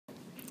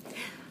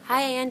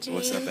Hi, Angie.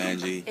 What's up,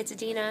 Angie? It's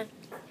Idina.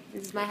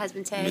 This is my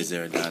husband, Taye. Ms.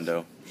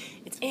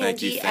 It's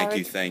Angie.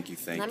 Thank you.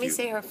 Let me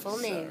say her full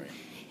name.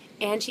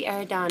 Angie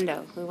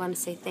Arredondo. We want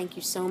to say thank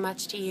you so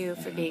much to you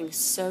for being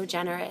so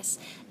generous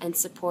and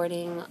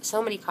supporting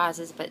so many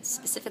causes, but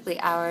specifically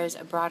ours,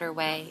 A Broader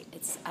Way.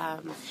 It's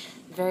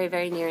very,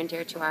 very near and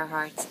dear to our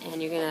hearts,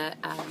 and you're going to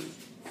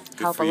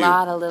help a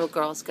lot of little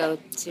girls go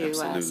to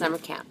summer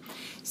camp.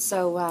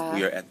 So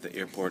we are at the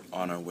airport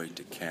on our way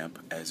to camp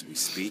as we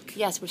speak.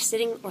 Yes,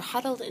 we're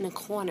huddled in a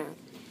corner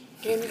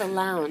in the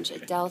lounge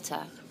at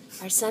Delta.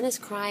 Our son is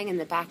crying in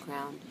the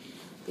background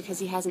because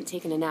he hasn't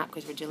taken a nap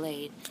because we're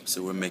delayed.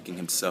 So we're making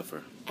him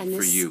suffer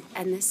for you.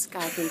 And this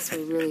guy thinks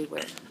we really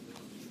will.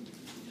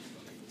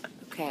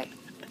 Okay,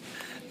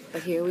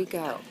 but here we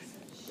go.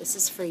 This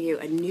is for you,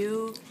 a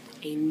new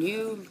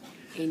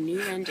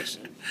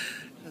rendition.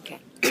 Okay.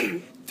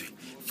 3,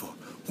 4.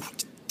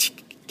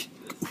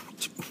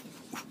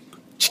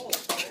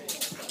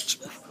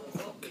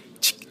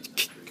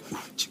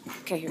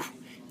 Okay, here.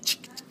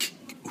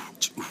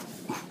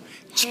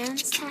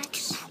 Hands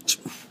touch,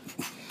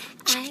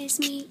 eyes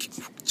meet,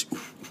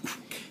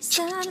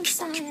 sudden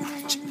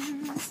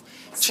silence,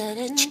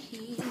 sudden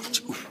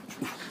heat,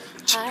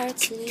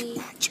 hearts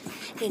leap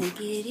in a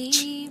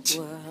giddy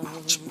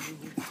world.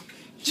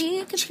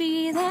 He could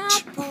be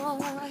that boy,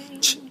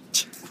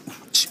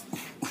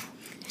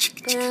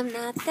 but I'm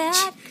not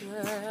that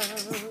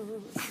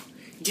girl.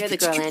 You're the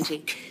girl,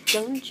 Angie.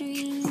 Don't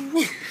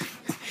dream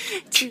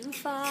too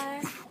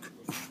far.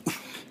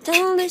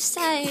 Don't lose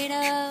sight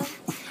of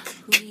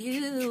who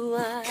you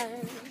are.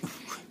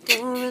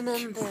 Don't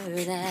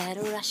remember that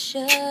rush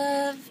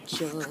of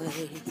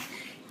joy.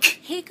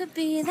 He could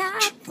be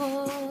that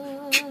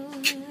boy.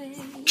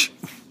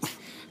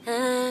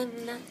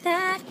 I'm not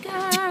that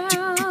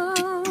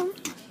girl.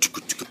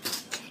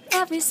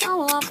 Every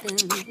so often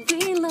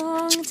we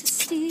long to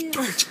steal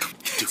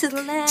to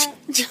the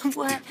ledge of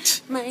what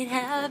might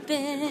have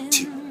been.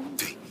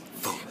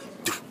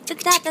 But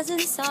that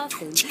doesn't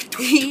soften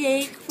the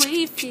ache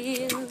we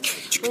feel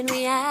when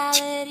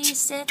reality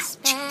sets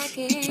back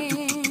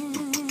in.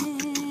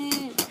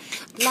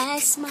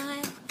 Light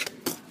smile,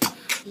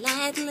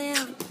 light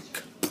limp.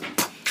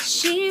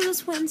 She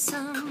was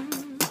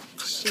winsome,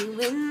 she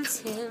wins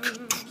him.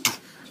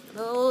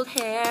 Gold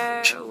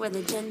hair with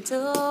a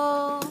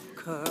gentle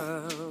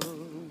curl.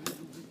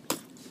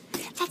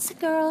 That's the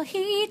girl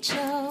he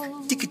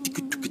chose.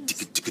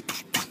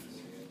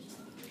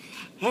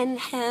 And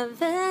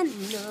heaven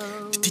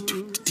knows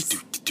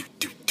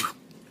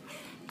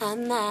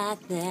I'm not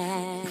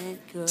that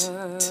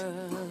girl.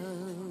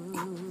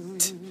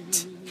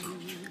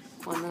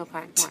 One little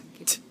part more.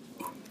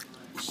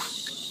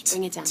 Shh,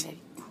 bring it down, baby.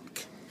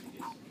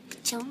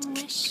 Don't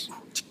wish,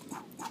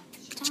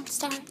 don't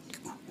start.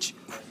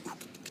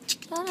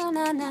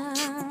 Da-na-na-na.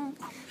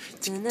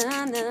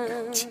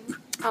 Da-na-na.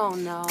 Oh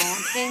no,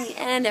 I'm playing the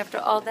end after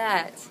all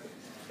that.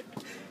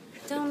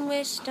 Don't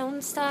wish,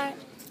 don't start.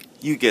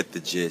 You get the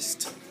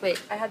gist. Wait,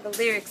 I had the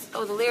lyrics.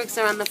 Oh, the lyrics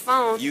are on the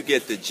phone. You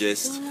get the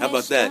gist. How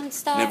about that?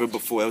 Never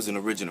before. That was an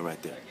original right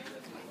there.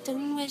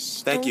 Don't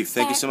wish, Thank you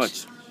so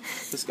much.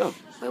 Let's go.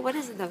 Wait, what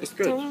is it though? It's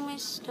good. Don't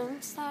wish,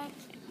 don't start.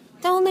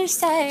 Don't lose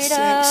sight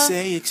of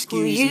say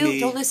excuse me.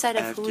 Don't lose sight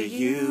of who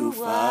you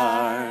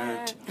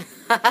are.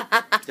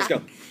 Let's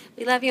go.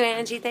 We love you,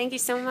 Angie. Thank you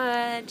so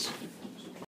much.